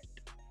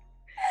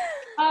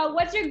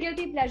 What's your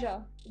guilty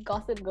pleasure?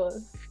 Gossip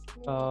Girl.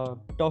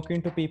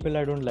 Talking to people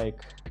I don't like.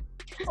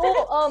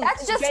 Oh,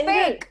 That's just general.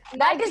 fake.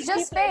 That is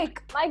just fake.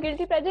 My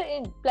guilty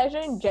pleasure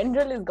in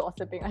general is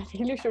gossiping. I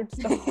really should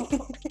stop.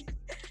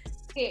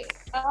 Okay.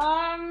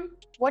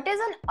 What is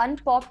an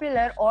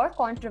unpopular or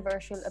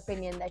controversial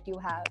opinion that you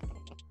have?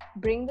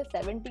 Bring the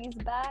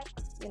 70s back,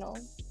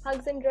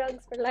 hugs and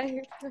drugs for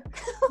life.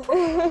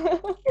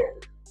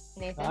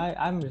 Nathan?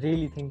 I'm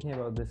really thinking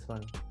about this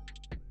one.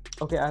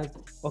 Okay,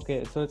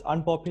 so it's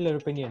unpopular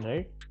opinion,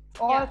 right?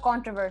 Or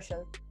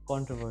controversial?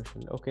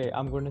 Controversial. Okay,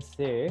 I'm gonna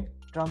say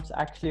Trump's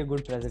actually a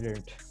good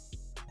president.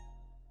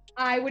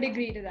 I would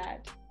agree to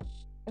that.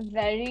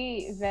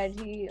 Very,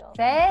 very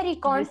Very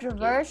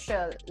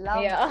controversial.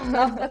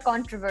 Love the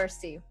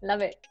controversy.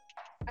 love it.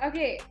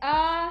 Okay.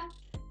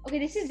 Okay,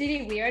 this is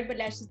really weird, but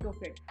let's just go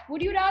for it.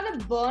 Would you rather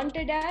burn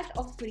to death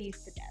or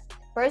freeze to death?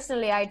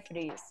 Personally, I'd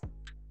freeze.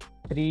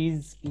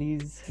 Please.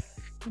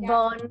 Yeah.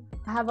 Burn.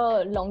 I have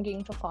a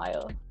longing for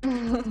fire.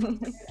 Can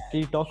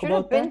you talk Should have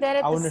about been that? there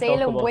at I the wanna talk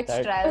Salem about witch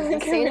that. trials. The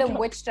Can we Salem talk?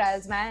 witch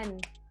trials, man.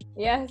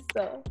 Yes,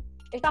 sir.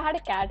 If I had a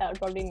cat, I would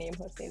probably name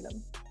her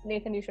Salem.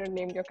 Nathan, you should have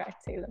named your cat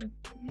Salem.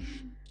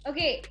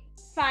 Okay,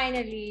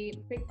 finally,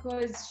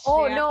 because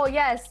Oh Shreya, no,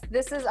 yes.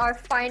 This is our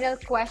final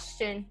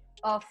question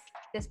of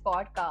this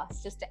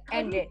podcast, just to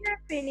end what it. is your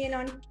opinion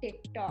on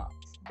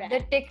TikTok's ban?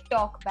 The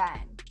TikTok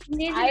ban.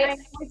 Nathan, I know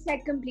it's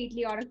like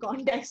completely out of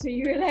context, so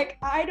you were like,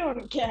 I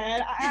don't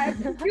care. I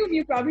assume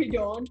you probably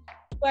don't,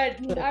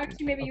 but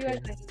actually maybe you Okay.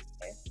 are.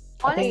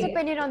 Honest Okay.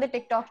 opinion on the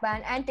TikTok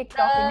ban and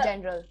TikTok in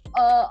general.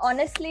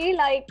 Honestly,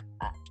 like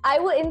I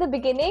was in the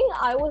beginning,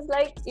 I was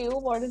like, ew,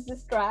 what is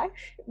this trash?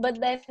 But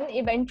then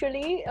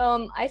eventually,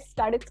 I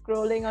started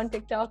scrolling on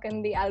TikTok,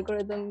 and the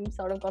algorithm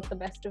sort of got the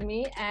best of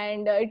me,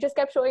 and it just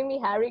kept showing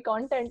me Harry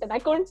content, and I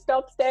couldn't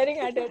stop staring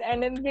at it,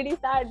 and it's really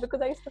sad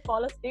because I used to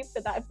fall asleep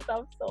to that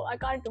stuff, so I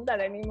can't do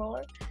that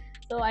anymore.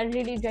 So I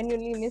really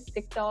genuinely miss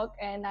TikTok,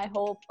 and I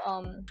hope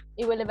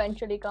it will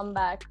eventually come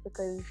back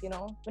because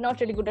we're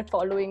not really good at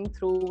following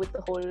through with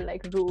the whole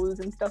like rules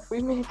and stuff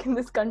we make in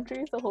this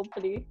country. So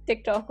hopefully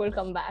TikTok will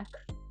come back.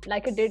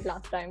 like it did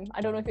last time.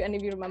 I don't know if any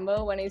of you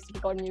remember when I used to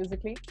record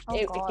Musically. Oh,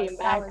 It God, came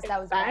back,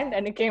 that was banned, bad.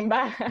 and it came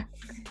back.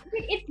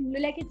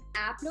 Its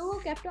app logo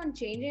kept on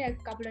changing a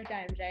couple of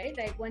times, right?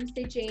 Like once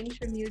they changed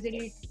from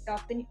Musically to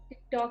TikTok, then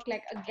TikTok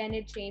like again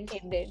it changed.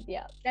 It did,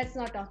 yeah. Let's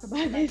not talk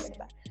about this.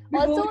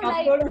 Also,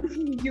 like,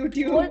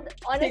 YouTube.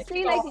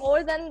 honestly, like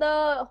more than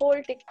the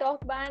whole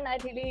TikTok ban, I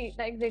really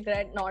like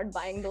regret not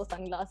buying those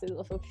sunglasses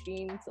of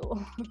Sheen.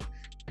 So,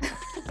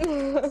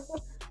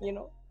 you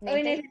know. I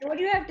mean, Nathan, what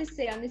do you have to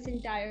say on this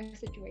entire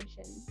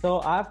situation?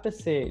 So I have to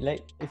say,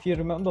 like, if you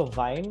remember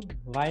Vine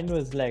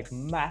was like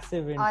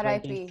massive in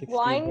R.I.P. 2016,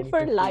 Wine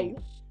for 2015.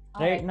 life.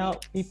 Right now,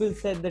 people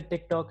said that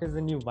TikTok is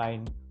the new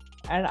Vine,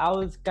 and I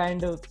was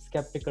kind of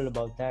skeptical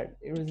about that.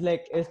 It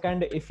was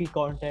kind of iffy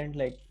content.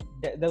 Like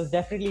there was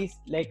definitely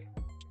like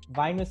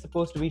Vine was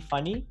supposed to be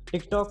funny.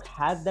 TikTok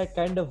had that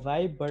kind of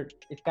vibe, but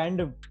it kind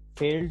of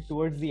failed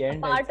towards the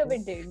end. Part of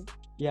it did.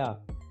 Yeah,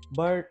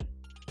 but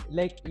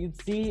like you'd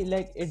see,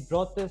 like it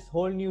brought this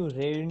whole new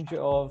range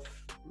of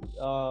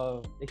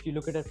if you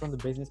look at it from the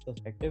business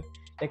perspective,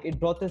 like it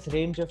brought this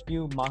range of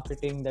new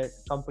marketing that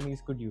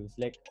companies could use,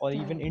 like, or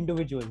even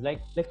individuals, like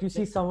you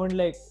see someone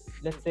like,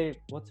 let's say,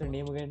 what's her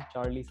name again,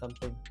 Charlie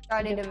something,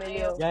 Charli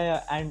D'Amelio.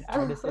 yeah, and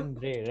Addison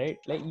Rae, right?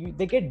 Like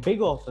they get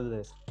big off of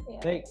this. Yeah.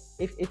 Like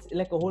it's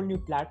like a whole new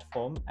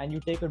platform, and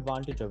you take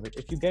advantage of it.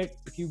 If you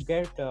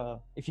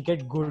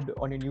get good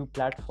on a new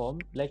platform,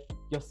 like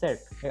you're set.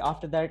 Like,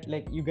 after that,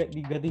 like you get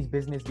these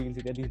business deals,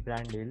 you get these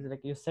brand deals, like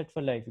you're set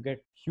for life. You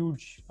get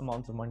huge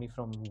amounts of money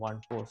from one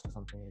post or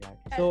something like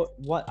that. So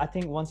I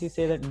think once you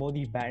say that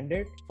Modi banned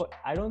it,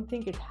 I don't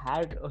think it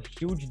had a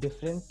huge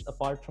difference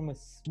apart from a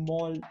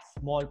small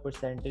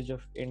percentage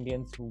of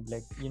Indians who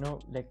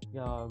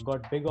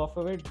got big off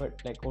of it,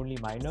 but like only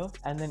minor.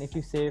 And then if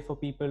you say for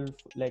people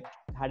like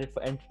had it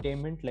for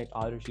entertainment, like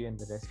Arushi and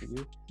the rest of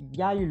you,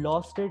 yeah, you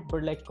lost it,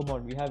 but like come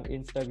on, we have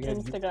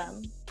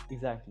Instagram.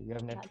 Exactly, you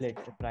have Netflix,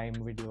 Prime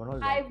Video, and all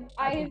that.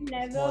 I've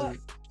never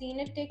seen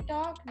a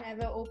TikTok,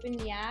 never opened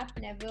the app,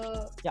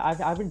 never. Yeah, I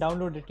haven't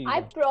downloaded it either.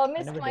 I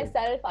promised never did.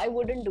 myself I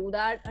wouldn't do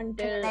that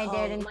until I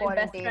did in my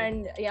best quarantine.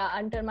 friend. Yeah,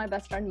 until my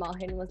best friend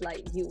Mahin was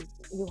like, "You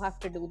have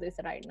to do this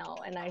right now,"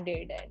 and I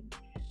did, and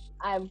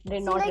I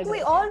did not. Like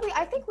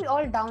I think we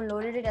all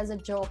downloaded it as a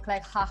joke,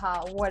 like,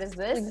 haha, what is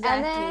this? Exactly.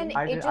 And then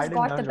I it didn't just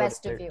got the download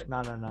best it. of you.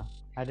 No.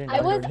 I didn't.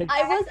 I was download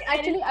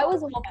it. I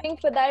was hoping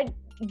for that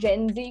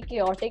Gen Z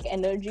chaotic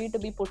energy to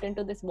be put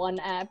into this one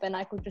app, and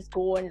I could just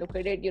go and look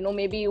at it. You know,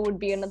 maybe it would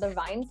be another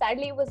Vine.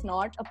 Sadly, it was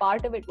not. A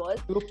part of it was.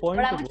 To a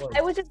point, But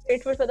I was just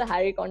grateful for the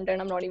Harry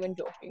content. I'm not even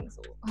joking.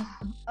 So.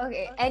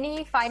 Okay,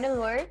 any final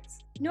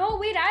words? No,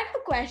 wait, I have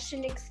a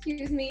question.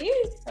 Excuse me.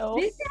 Oh.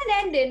 This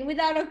can end in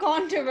without a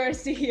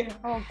controversy here.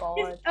 Oh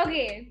God.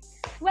 Okay.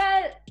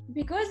 Well,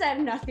 because I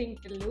have nothing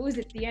to lose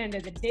at the end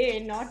of the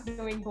day, not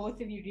knowing both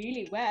of you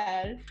really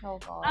well. Oh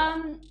God.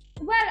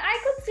 Well, I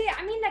could say,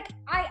 I mean, like,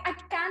 I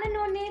kind of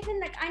know Nathan.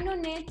 Like, I know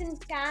Nathan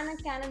kind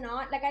of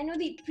not. Like, I know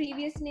the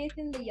previous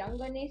Nathan, the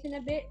younger Nathan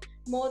a bit,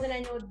 more than I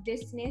know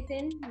this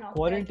Nathan. Not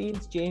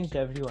Quarantine's changed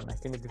everyone. I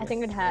can agree. I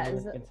think it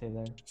has. I can say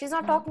that. She's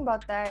not talking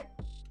about that.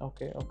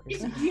 Okay.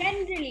 Just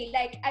generally,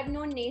 like, I've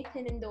known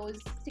Nathan in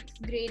those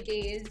 6th grade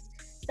days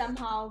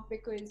somehow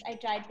because I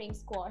tried playing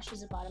squash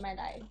as a part of my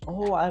life.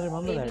 Oh, I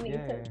remember that. Maybe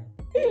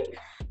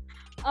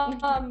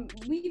Yeah.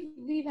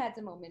 We've had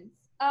some moments.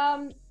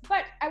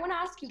 But I want to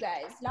ask you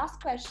guys,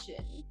 last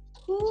question.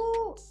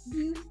 Who do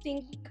you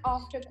think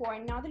after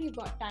quarantine, now that you've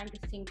got time to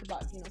think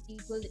about, you know,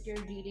 people that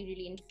you're really,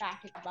 really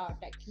emphatic about,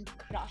 like you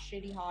crush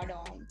really hard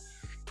on,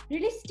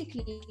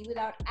 realistically,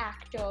 without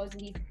actors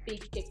and these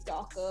big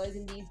TikTokers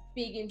and these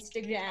big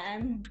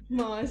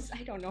Instagrammers,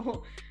 I don't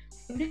know,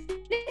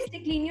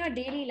 realistically in your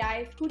daily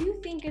life, who do you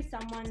think is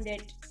someone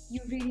that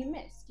you really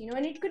missed, you know?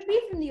 And it could be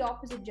from the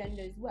opposite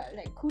gender as well.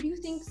 Like, who do you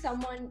think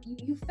someone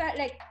you felt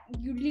like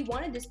you really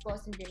wanted this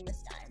person during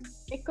this time?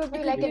 It could be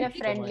It like could in a be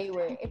friendly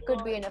way. It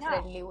could be in a Yeah.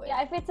 friendly way.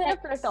 Yeah, if it's in a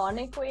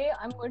platonic way,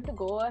 I'm going to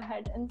go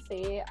ahead and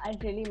say I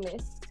really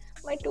miss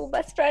my two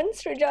best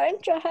friends, Raja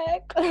and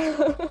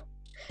Chahak.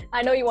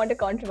 I know you want a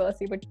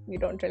controversy, but you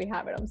don't really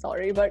have it. I'm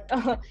sorry, but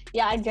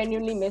yeah, I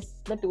genuinely miss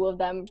the two of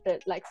them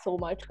like so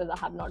much because I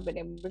have not been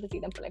able to see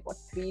them for like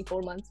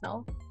 3-4 months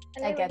now.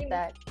 And I I get really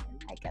that.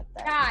 I get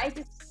that.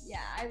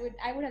 Yeah,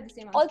 I would have the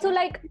same answer. Also,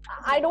 like,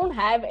 I don't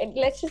have it.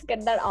 Let's just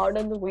get that out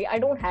of the way. I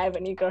don't have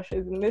any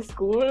crushes in this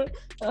school.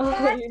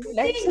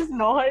 Let's just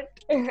not.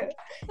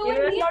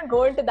 Let's not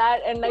go into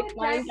that. And like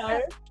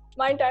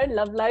my entire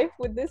love life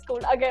with this school.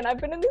 Again, I've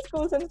been in this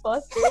school since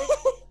first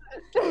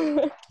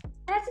grade.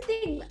 That's the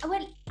thing.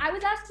 Well, I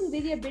was asking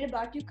Vidya a bit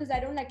about you because I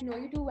don't like know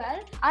you too well.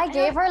 I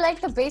gave her like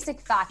the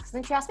basic facts.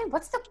 Then she asked me,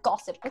 "What's the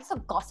gossip? What's the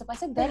gossip?" I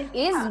said, "There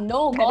is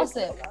no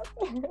gossip."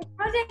 I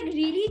was like,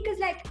 really? Because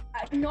like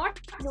not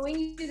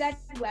knowing you that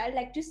well,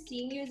 like just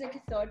seeing you as like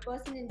a third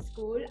person in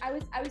school, I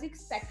was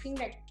expecting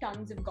like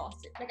tons of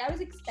gossip. Like I was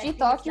expecting. She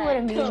thought you were a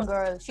like, mean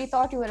girl. She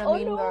thought you were a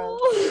mean girl.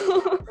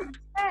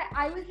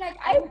 I was like,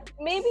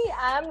 maybe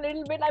I'm a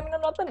little bit. I mean,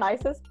 I'm not the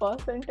nicest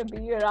person to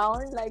be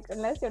around. Like,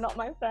 unless you're not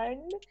my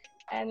friend.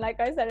 And like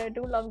I said, I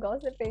do love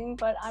gossiping,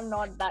 but I'm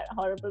not that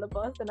horrible a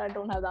person. I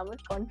don't have that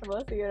much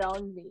controversy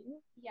around me.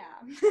 yeah.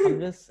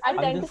 I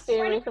tend to just, stay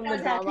away from the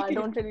Does drama. I happen.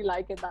 don't really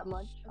like it that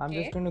much. I'm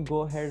just going to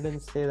go ahead and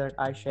say that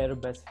I share a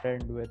best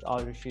friend with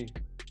Arushi.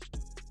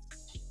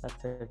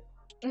 That's it.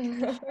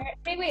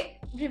 Wait,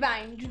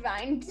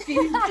 rewind,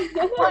 please.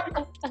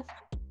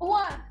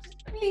 One,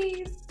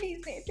 please,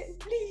 Nathan,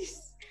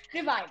 please.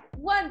 Rewind,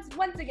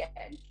 once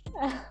again.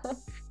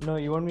 No,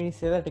 you want me to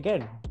say that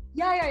again?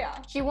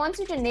 Yeah. She wants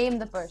you to name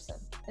the person.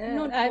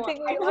 No, I no,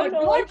 think I we all don't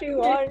know what you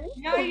want.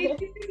 Yeah,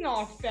 this is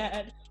not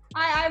fair.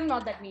 I'm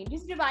not that mean.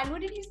 Just rewind.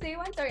 What did you say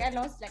once? Sorry, I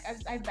lost. Like,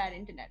 I have bad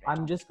internet. Right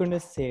I'm just going to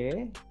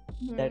say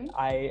now. that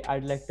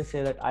I'd like to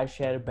say that I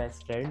share a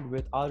best friend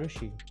with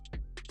Arushi.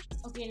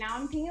 Okay, now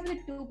I'm thinking of the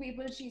two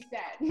people she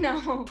said.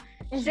 No.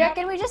 Shreya,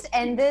 can we just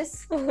end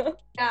this?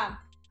 Yeah.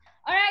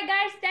 All right,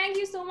 guys. Thank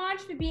you so much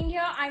for being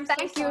here.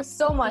 Thank you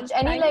so much.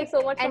 Any Thank you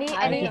so much for any Thank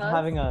having you any for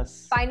having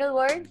us. final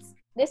words?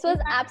 This was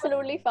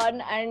absolutely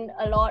fun and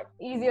a lot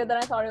easier than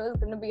I thought it was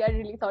gonna be. I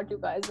really thought you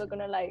guys were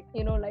gonna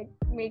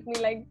make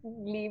me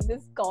leave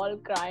this call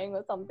crying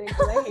or something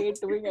because I hate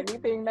doing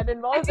anything that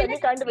involves any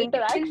kind of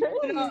interaction.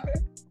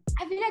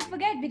 I feel like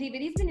forget Vidhi.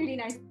 Vidhi's been really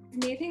nice.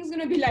 Nathan's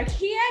gonna be like,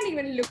 he ain't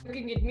even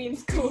looking at me in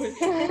school.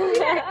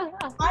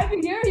 I've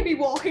been here, he'll be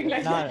walking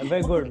like Nah, that.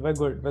 we're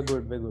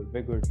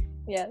good.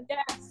 Yes,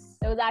 Yes.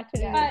 it was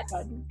actually really But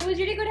fun. it was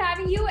really good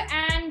having you,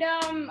 and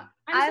I'm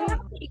so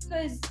happy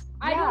because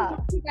I don't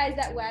know you guys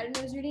that well, and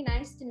it was really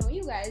nice to know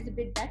you guys a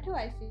bit better.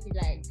 I feel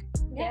like,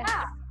 Yes.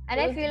 And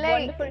It I was feel like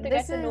wonderful to get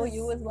this to know is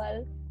you as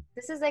well.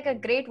 this is like a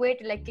great way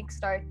to like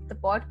kickstart the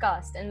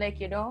podcast and like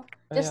Oh,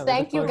 just yeah,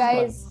 thank the you first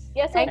guys. one.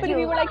 Yes, Thank hopefully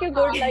we you. were like a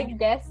good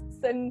guests,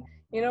 and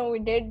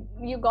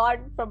you got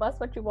from us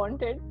what you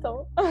wanted.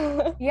 So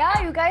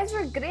Yeah, you guys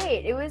were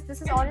great.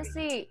 This is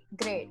honestly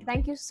great.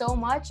 Thank you so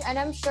much. And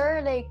I'm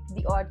sure like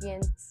the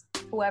audience,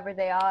 whoever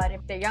they are,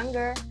 if they're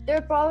younger,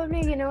 they'll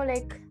probably,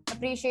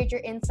 appreciate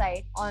your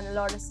insight on a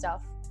lot of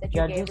stuff that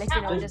you Yeah, gave.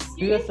 just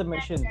do your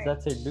submissions.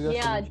 That's it. Do your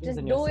yeah, submissions just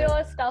and do you're your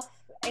set. stuff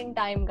in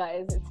time,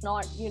 guys. It's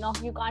not you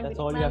can't That's be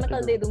all like, you have "Main to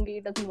kal do." de dungi."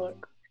 It doesn't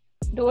work.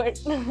 Do it.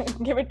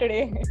 Give it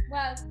today.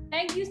 well,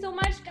 thank you so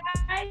much,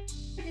 guys.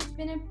 It's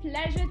been a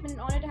pleasure. It's been an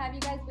honor to have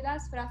you guys with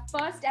us for our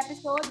first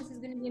episode. This is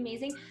going to be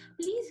amazing.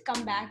 Please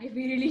come back if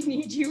we really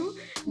need you.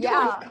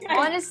 Yeah, Don't-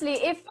 honestly,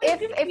 if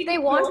they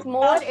want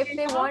more,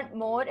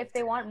 if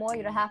they want more,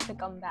 you'll have to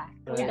come back.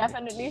 We Right.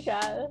 definitely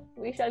shall.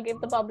 We shall give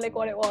the public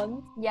what it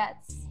wants. Yes.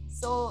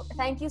 So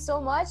thank you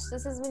so much.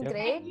 This has been Yep.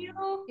 great. Thank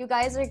you. You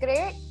guys are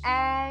great.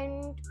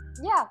 And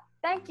yeah,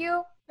 thank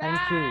you. Thank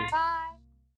you. Bye.